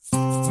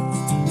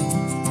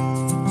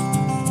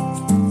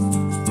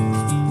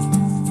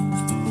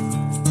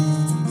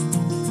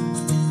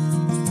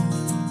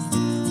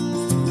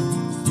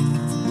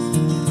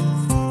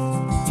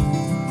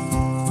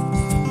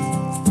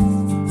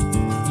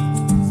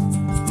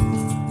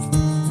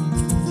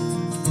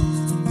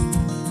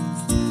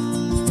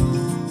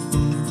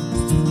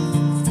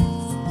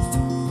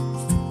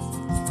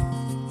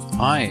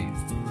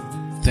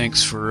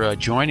Thanks for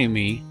joining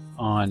me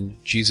on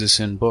Jesus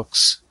in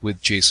Books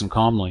with Jason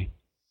Comley.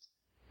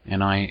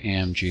 And I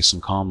am Jason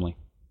Comley.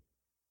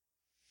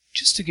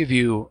 Just to give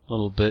you a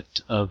little bit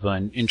of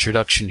an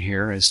introduction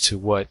here as to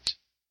what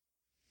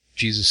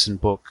Jesus in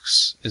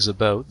Books is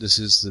about. This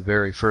is the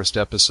very first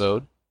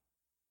episode.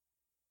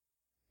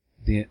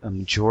 The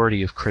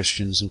majority of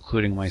Christians,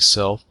 including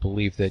myself,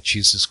 believe that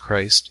Jesus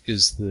Christ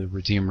is the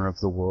Redeemer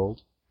of the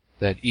world,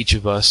 that each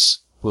of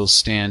us will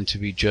stand to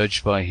be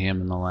judged by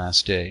him in the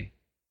last day.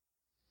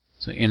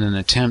 So in an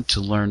attempt to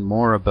learn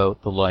more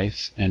about the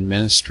life and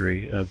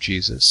ministry of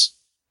Jesus,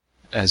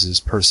 as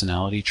his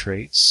personality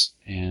traits,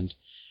 and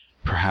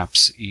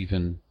perhaps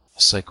even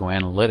a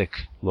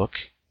psychoanalytic look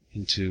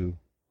into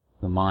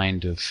the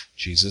mind of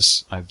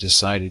Jesus, I've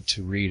decided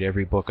to read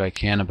every book I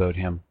can about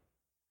him.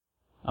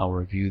 I'll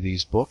review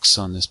these books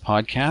on this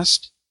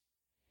podcast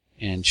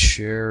and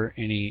share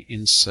any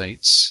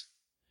insights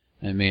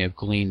I may have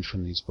gleaned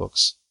from these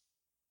books.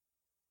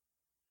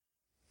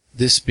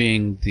 This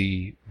being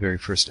the very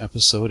first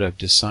episode, I've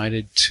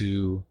decided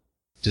to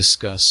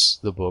discuss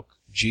the book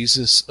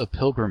Jesus, a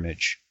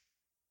Pilgrimage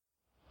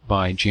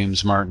by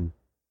James Martin.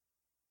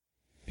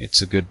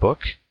 It's a good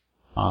book.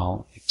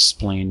 I'll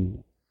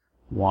explain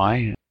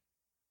why.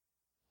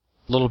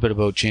 A little bit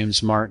about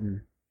James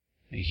Martin.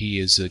 He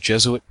is a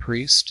Jesuit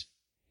priest.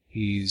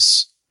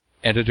 He's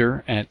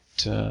editor at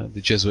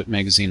the Jesuit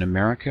magazine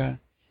America,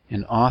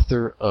 and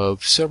author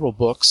of several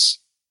books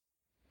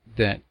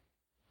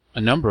a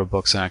number of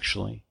books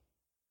actually.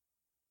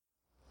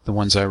 The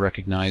ones I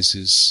recognize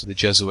is The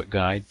Jesuit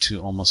Guide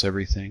to Almost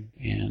Everything,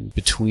 and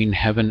Between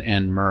Heaven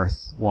and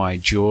Mirth, Why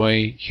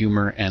Joy,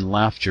 Humor, and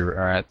Laughter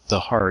Are at the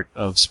Heart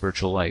of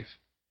Spiritual Life.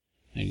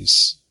 And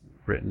he's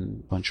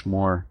written a bunch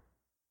more.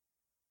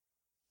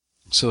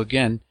 So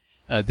again,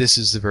 this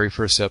is the very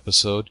first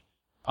episode.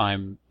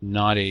 I'm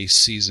not a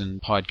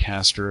seasoned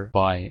podcaster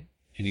by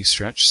any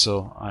stretch,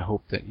 so I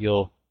hope that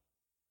you'll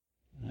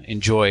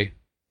enjoy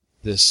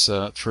this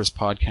first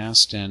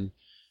podcast and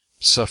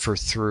suffer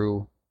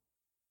through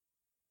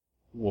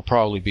will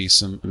probably be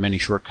many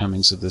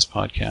shortcomings of this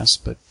podcast.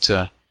 But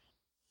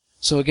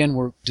so again,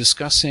 we're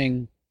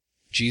discussing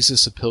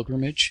Jesus, a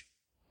Pilgrimage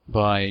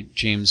by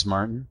James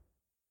Martin.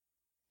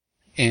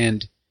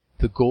 And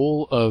the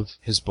goal of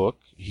his book,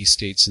 he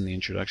states in the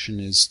introduction,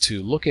 is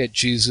to look at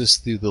Jesus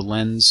through the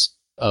lens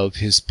of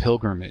his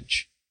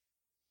pilgrimage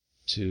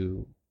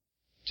to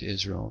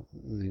Israel,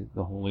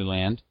 the Holy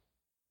Land.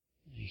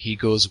 He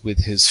goes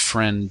with his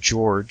friend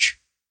George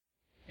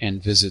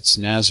and visits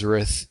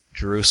Nazareth,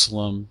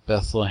 Jerusalem,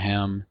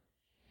 Bethlehem,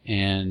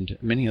 and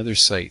many other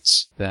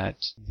sites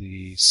that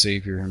the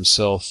Savior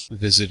himself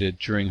visited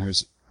during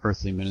his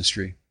earthly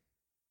ministry.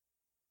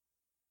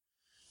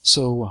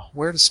 So,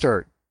 where to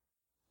start?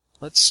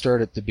 Let's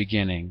start at the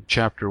beginning,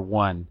 chapter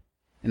 1.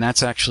 And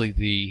that's actually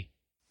the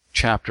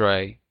chapter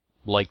I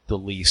liked the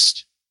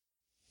least.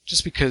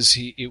 Just because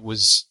he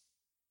was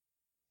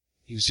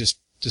just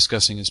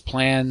discussing his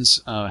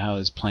plans, how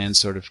his plans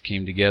sort of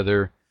came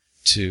together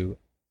to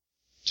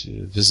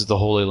visit the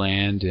Holy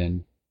Land,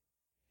 and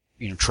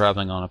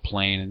traveling on a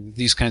plane, and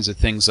these kinds of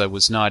things I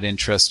was not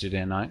interested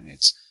in.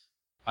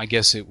 I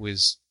guess it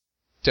was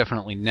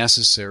definitely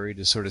necessary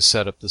to sort of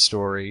set up the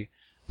story,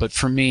 but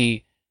for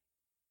me,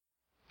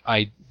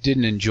 I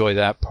didn't enjoy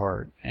that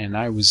part, and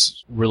I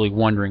was really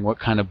wondering what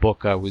kind of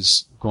book I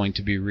was going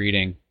to be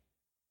reading.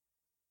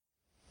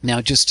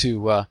 Now, just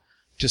to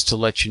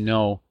let you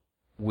know,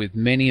 with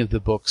many of the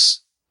books,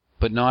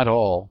 but not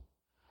all,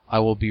 I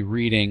will be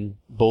reading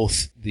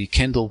both the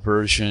Kindle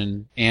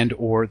version and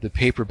or the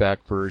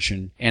paperback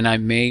version, and I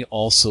may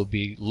also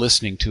be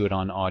listening to it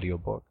on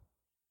audiobook.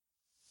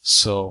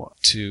 So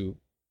to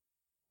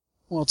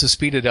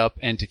speed it up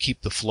and to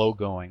keep the flow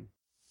going.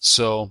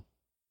 So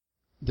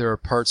there are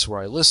parts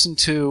where I listen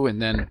to,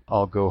 and then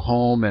I'll go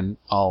home and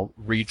I'll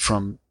read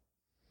from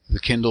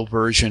the Kindle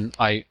version.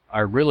 I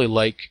really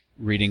like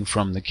reading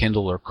from the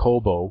Kindle or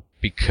Kobo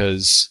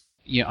because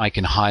I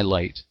can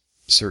highlight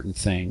certain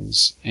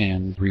things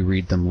and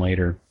reread them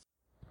later.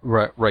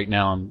 Right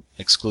now I'm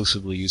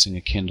exclusively using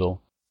a Kindle.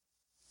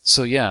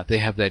 So yeah, they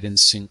have that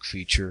in-sync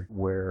feature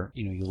where,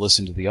 you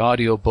listen to the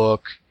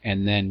audiobook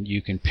and then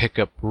you can pick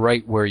up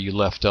right where you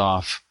left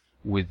off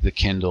with the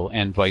Kindle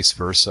and vice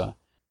versa.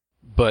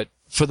 But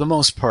for the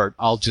most part,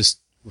 I'll just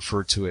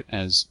refer to it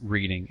as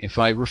reading. If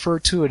I refer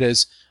to it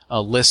as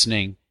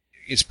listening,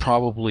 it's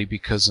probably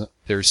because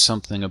there's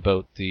something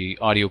about the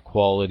audio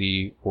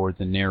quality or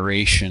the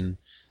narration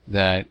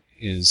that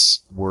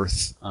is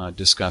worth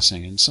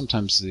discussing. And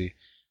sometimes the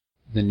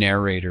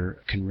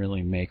narrator can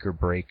really make or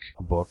break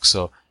a book.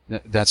 So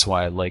that's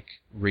why I like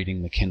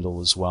reading the Kindle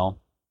as well.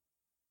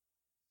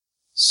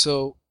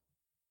 So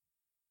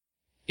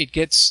it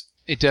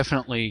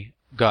definitely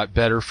got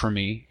better for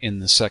me in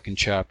the second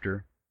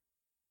chapter.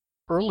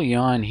 Early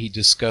on, he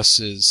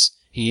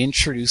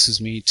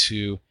introduces me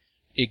to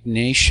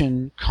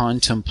Ignatian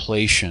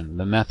contemplation,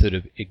 the method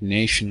of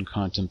Ignatian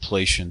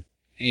contemplation.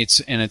 It's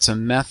a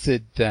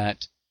method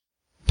that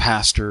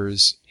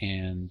pastors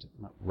and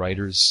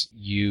writers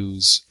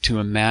use to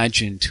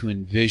imagine, to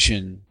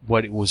envision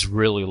what it was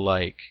really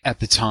like at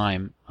the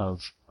time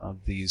of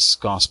these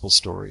gospel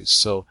stories.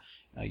 So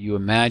you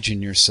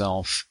imagine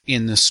yourself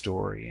in the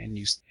story, and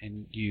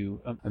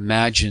you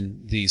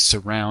imagine the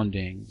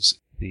surroundings,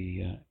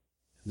 the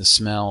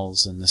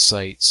smells and the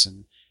sights,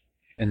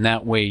 and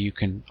that way you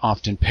can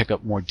often pick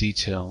up more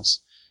details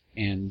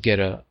and get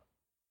a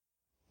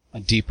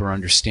deeper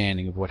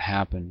understanding of what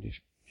happened.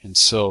 And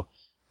so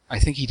I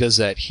think he does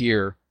that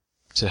here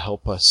to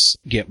help us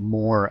get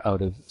more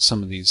out of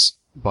some of these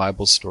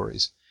Bible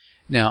stories.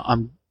 Now,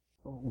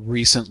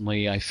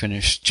 recently I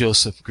finished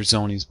Joseph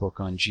Grisoni's book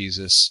on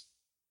Jesus.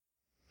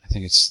 I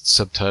think it's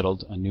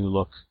subtitled A New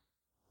Look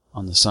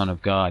on the Son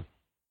of God.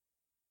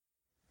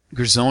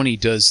 Grisoni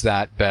does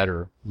that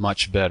better,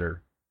 much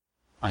better,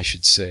 I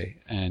should say.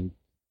 And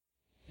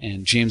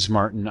James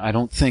Martin, I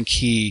don't think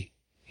he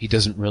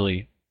doesn't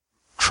really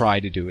try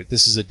to do it.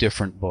 This is a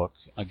different book.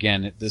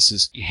 Again, this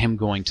is him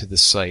going to the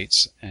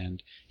sites,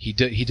 and he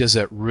does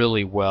that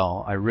really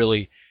well. I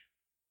really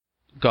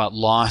got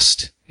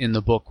lost in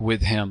the book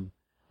with him.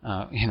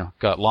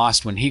 Got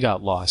lost when he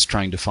got lost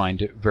trying to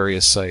find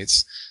various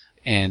sites,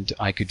 and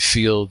I could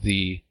feel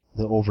the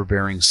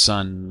overbearing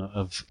sun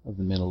of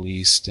the Middle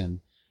East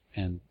and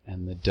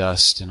the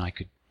dust, and I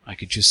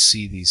could just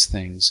see these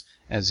things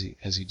as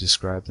he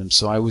described them.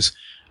 So I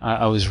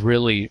was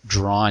really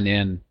drawn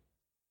in.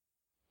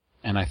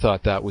 And I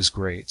thought that was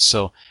great.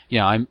 So,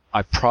 yeah,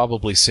 I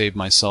probably saved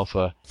myself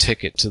a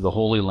ticket to the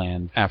Holy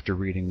Land after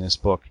reading this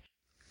book,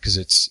 because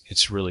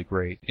it's really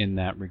great in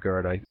that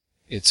regard.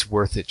 It's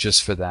worth it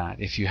just for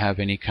that. If you have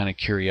any kind of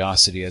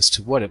curiosity as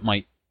to what it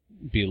might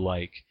be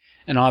like,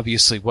 and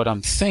obviously what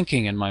I'm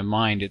thinking in my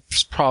mind,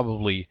 it's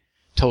probably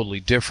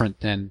totally different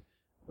than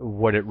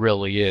what it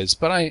really is.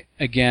 But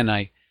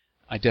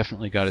I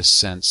definitely got a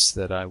sense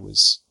that I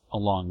was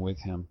along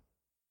with him.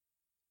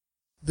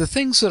 The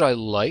things that I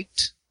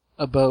liked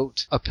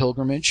about A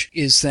Pilgrimage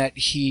is that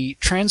he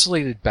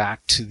translated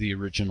back to the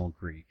original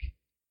Greek,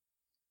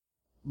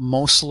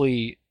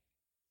 mostly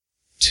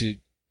to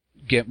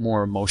get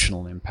more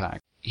emotional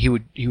impact. He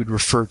would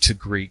refer to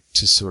Greek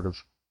to sort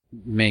of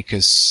make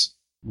us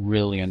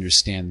really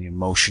understand the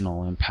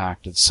emotional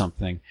impact of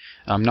something.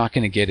 I'm not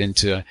going to get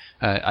into,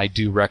 I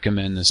do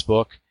recommend this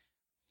book,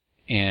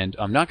 and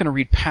I'm not going to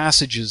read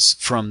passages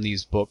from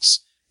these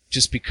books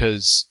just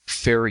because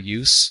fair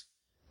use,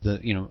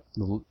 the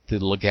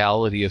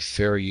legality of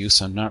fair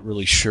use. I'm not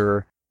really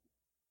sure,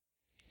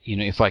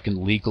 if I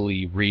can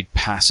legally read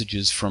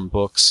passages from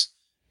books.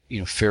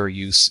 Fair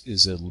use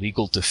is a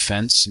legal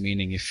defense,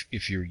 meaning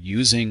if you're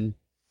using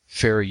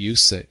fair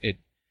use, that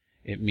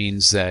it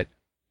means that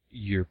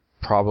you're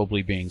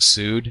probably being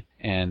sued,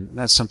 and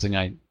that's something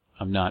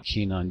I'm not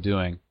keen on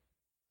doing.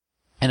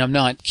 And I'm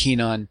not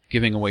keen on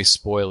giving away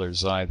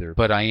spoilers either,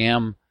 but I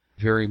am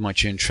very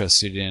much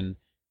interested in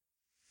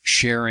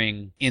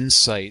sharing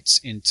insights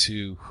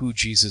into who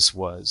Jesus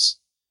was.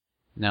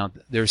 Now,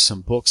 there's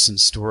some books and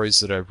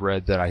stories that I've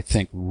read that I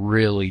think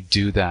really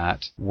do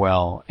that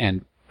well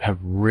and have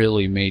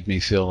really made me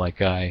feel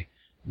like I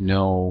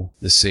know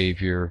the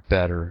Savior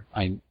better.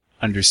 I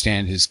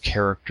understand his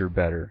character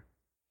better,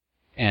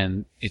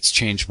 and it's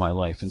changed my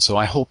life. And so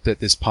I hope that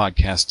this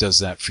podcast does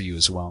that for you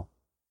as well.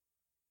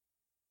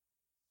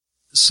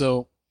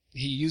 So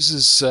he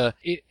uses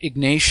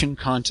Ignatian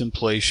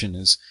contemplation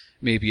as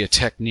maybe a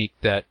technique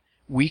that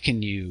we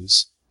can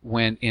use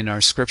when in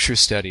our scripture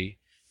study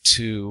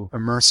to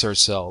immerse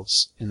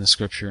ourselves in the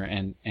scripture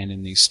and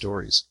in these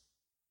stories.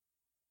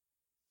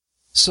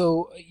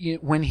 So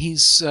when he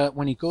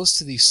goes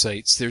to these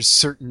sites, there's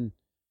certain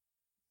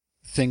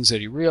things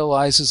that he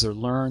realizes or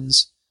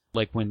learns,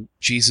 like when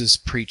Jesus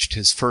preached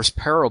his first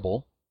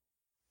parable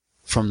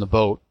from the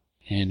boat.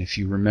 And if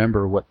you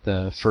remember what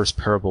the first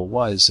parable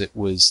was, it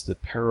was the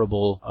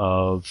parable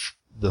of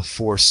the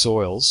four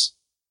soils.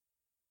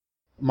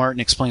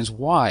 Martin explains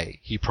why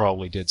he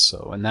probably did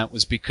so, and that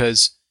was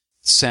because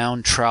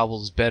sound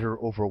travels better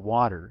over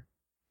water.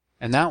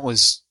 And that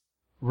was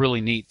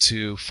really neat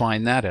to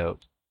find that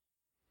out.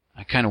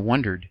 I kind of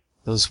wondered,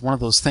 that was one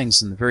of those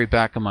things in the very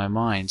back of my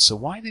mind. So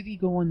why did he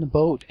go in the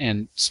boat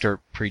and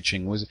start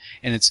preaching?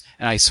 And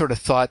I sort of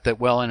thought that,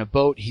 well, in a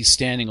boat he's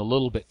standing a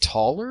little bit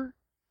taller,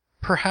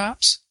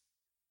 perhaps.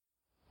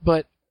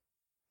 But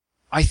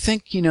I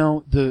think,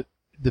 the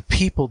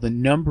people, the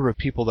number of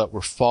people that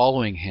were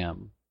following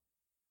him,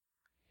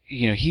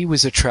 he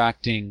was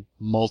attracting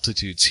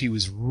multitudes. He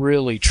was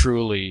really,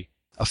 truly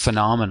a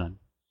phenomenon,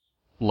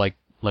 like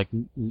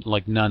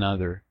none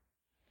other.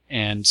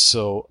 And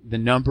so the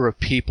number of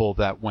people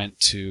that went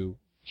to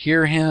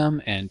hear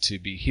him and to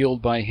be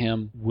healed by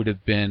him would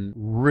have been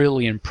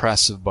really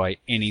impressive by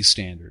any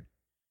standard.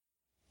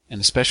 And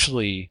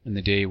especially in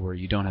the day where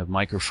you don't have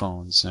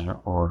microphones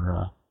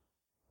or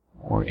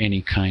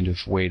any kind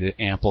of way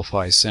to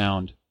amplify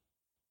sound.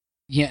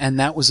 Yeah, and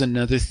that was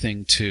another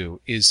thing too,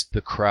 is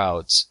the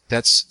crowds.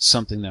 That's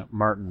something that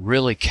Martin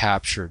really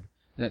captured,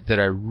 that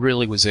I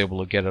really was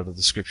able to get out of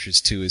the scriptures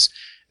too, is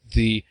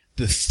the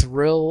the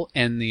thrill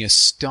and the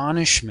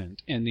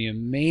astonishment and the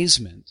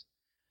amazement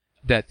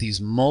that these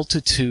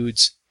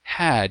multitudes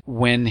had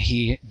when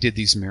he did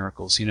these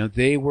miracles.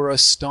 They were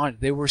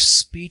astonished. They were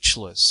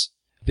speechless.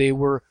 They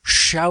were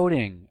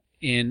shouting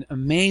in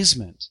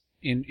amazement,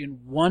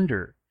 in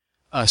wonder.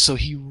 So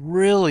he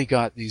really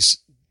got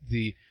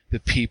the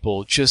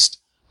people just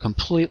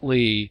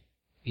completely,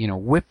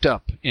 whipped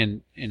up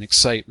in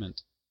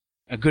excitement.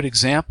 A good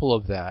example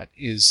of that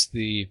is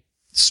the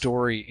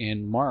story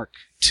in Mark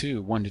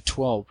 2,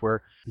 1-12,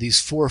 where these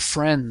four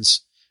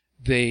friends,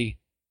 they,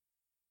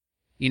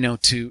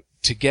 to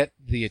get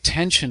the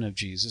attention of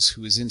Jesus,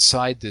 who is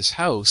inside this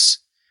house,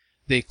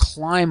 they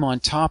climb on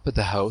top of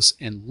the house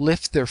and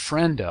lift their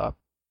friend up,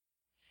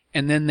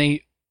 and then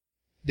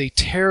they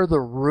tear the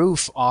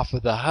roof off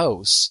of the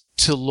house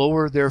to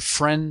lower their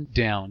friend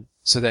down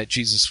so that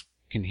Jesus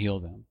can heal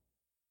them.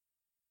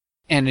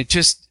 And it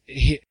just,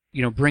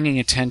 bringing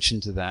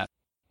attention to that.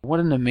 What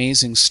an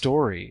amazing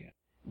story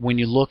when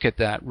you look at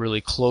that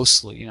really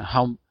closely.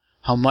 How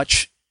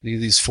much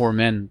these four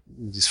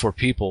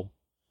people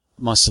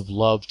must have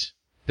loved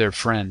their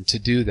friend to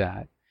do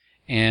that.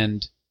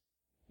 And,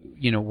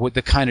 what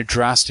the kind of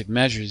drastic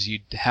measures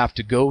you'd have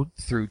to go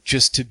through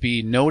just to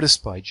be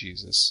noticed by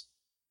Jesus.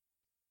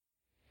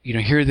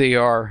 Here they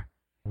are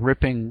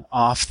ripping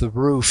off the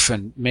roof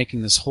and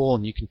making this hole,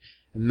 and you can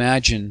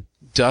imagine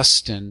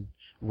dust and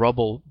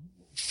rubble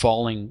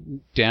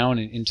falling down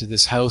into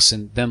this house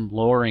and them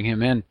lowering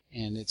him in.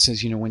 And it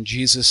says, when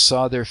Jesus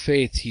saw their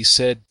faith, he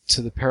said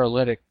to the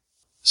paralytic,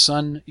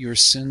 "Son, your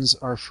sins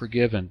are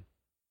forgiven."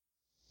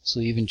 So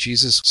even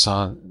Jesus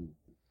saw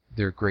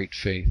their great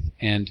faith.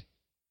 And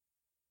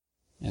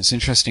it's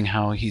interesting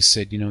how he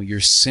said,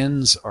 your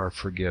sins are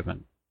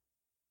forgiven.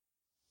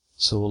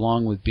 So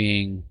along with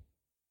being,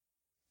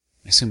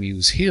 I assume he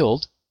was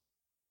healed,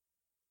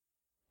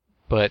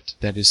 but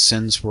that his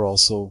sins were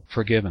also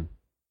forgiven.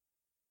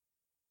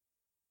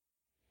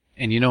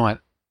 And you know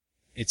what?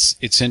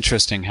 It's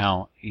interesting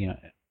how,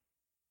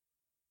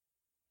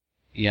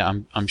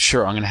 I'm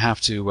sure I'm going to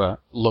have to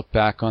look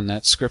back on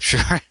that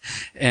scripture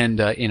and,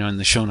 in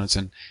the show notes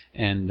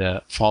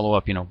and follow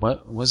up,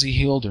 what was he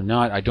healed or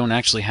not? I don't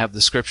actually have the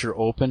scripture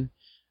open,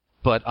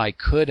 but I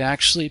could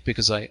actually,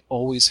 because I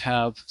always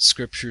have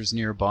scriptures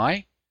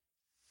nearby.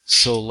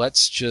 So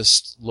let's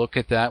just look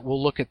at that.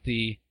 We'll look at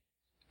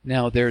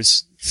now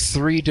there's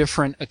 3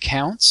 different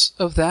accounts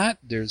of that.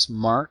 There's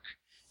Mark.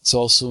 It's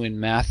also in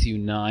Matthew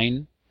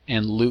 9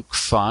 and Luke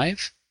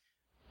 5.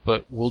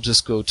 But we'll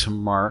just go to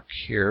Mark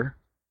here.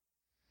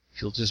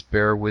 If you'll just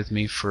bear with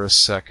me for a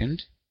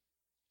second.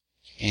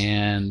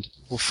 And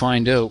we'll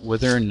find out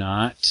whether or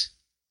not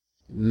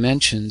it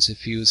mentions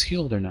if he was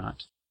healed or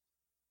not.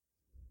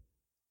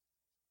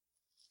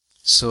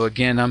 So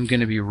again, I'm going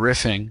to be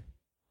riffing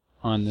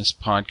on this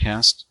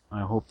podcast.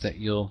 I hope that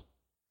you'll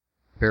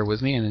bear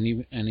with me and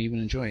even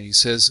enjoy it. He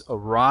says,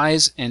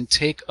 "Arise and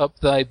take up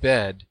thy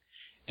bed,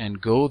 and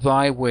go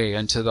thy way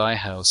unto thy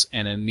house.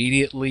 And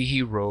immediately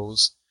he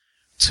rose,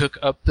 took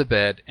up the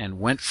bed, and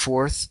went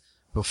forth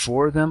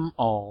before them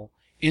all,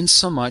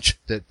 insomuch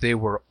that they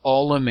were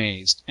all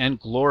amazed,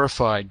 and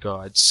glorified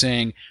God,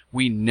 saying,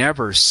 We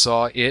never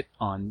saw it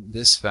on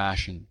this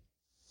fashion."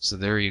 So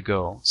there you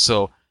go.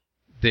 So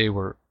they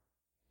were,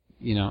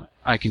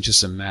 I can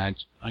just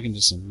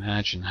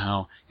imagine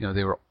how,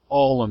 they were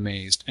all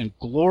amazed and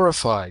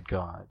glorified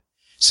God,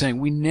 saying,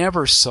 "We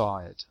never saw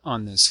it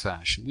on this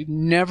fashion. We've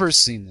never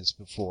seen this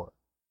before."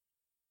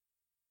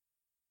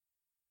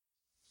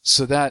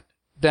 So that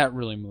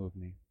really moved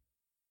me.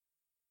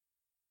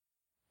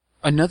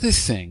 Another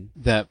thing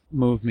that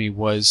moved me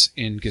was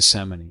in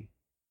Gethsemane.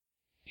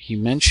 He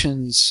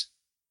mentions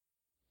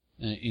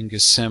in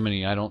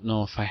Gethsemane, I don't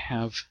know if I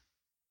have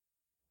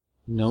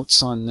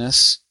notes on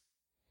this,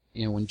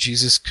 when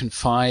Jesus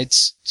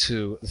confides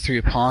to the 3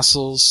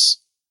 apostles,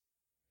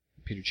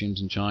 Peter, James,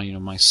 and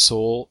John, "My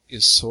soul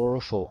is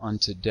sorrowful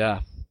unto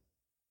death."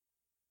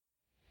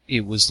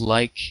 It was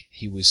like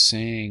he was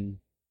saying,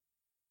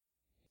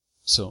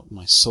 so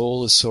my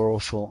soul is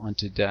sorrowful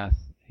unto death.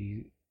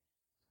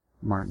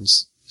 Martin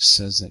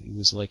says that it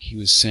was like he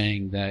was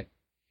saying that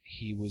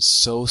he was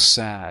so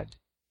sad.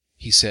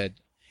 He said,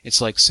 it's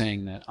like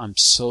saying that I'm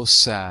so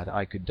sad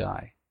I could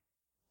die.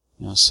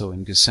 So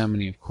in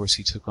Gethsemane, of course,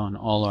 he took on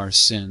all our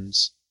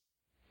sins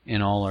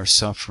and all our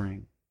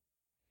suffering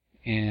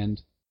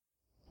and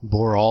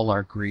bore all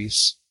our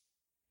griefs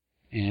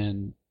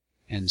and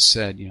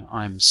said,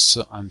 I'm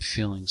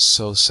feeling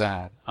so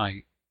sad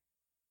I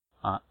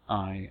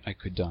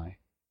could die.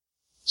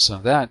 So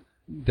that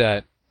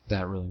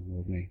really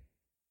moved me.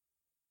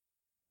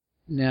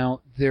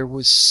 Now, there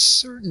was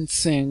certain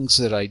things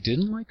that I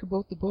didn't like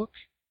about the book.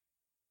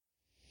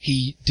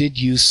 He did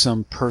use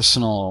some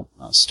personal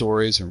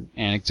stories or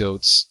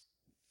anecdotes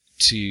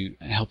to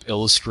help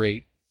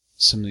illustrate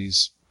some of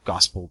these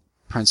gospel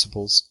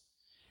principles.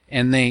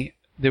 And they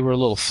were a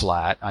little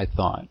flat, I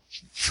thought,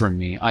 for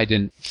me. I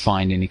didn't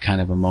find any kind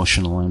of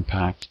emotional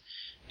impact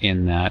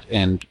in that.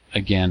 And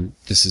again,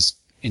 this is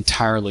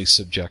entirely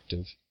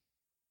subjective.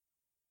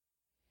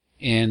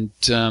 And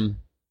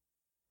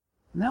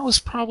And that was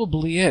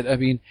probably it. I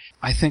mean,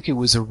 I think it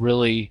was a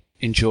really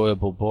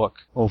enjoyable book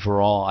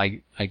overall.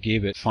 I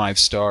gave it 5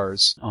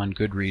 stars on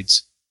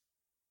Goodreads.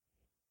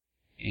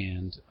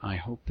 And I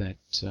hope that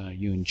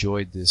you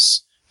enjoyed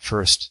this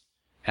first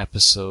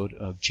episode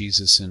of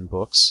Jesus in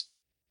Books.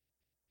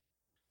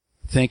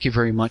 Thank you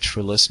very much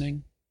for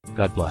listening.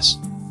 God bless.